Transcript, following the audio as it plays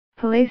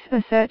Police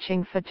are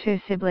searching for two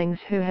siblings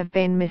who have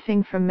been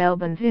missing from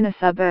Melbourne's inner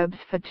suburbs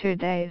for 2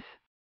 days.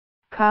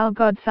 Kyle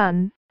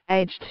Godson,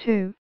 aged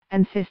 2,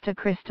 and sister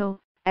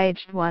Crystal,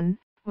 aged 1,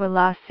 were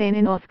last seen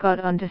in Northcote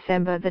on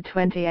December the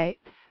 28th.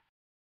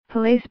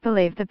 Police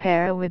believe the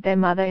pair are with their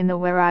mother in the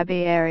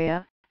Werribee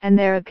area, and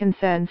there are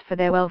concerns for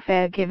their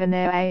welfare given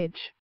their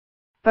age.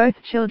 Both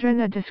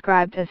children are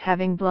described as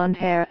having blonde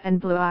hair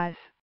and blue eyes.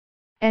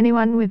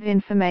 Anyone with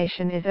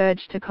information is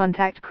urged to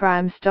contact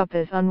Crime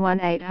Stoppers on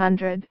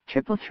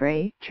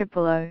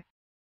 1-800-333-000.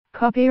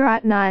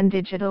 Copyright 9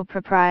 Digital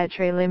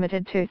Proprietary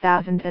Limited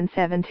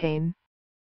 2017.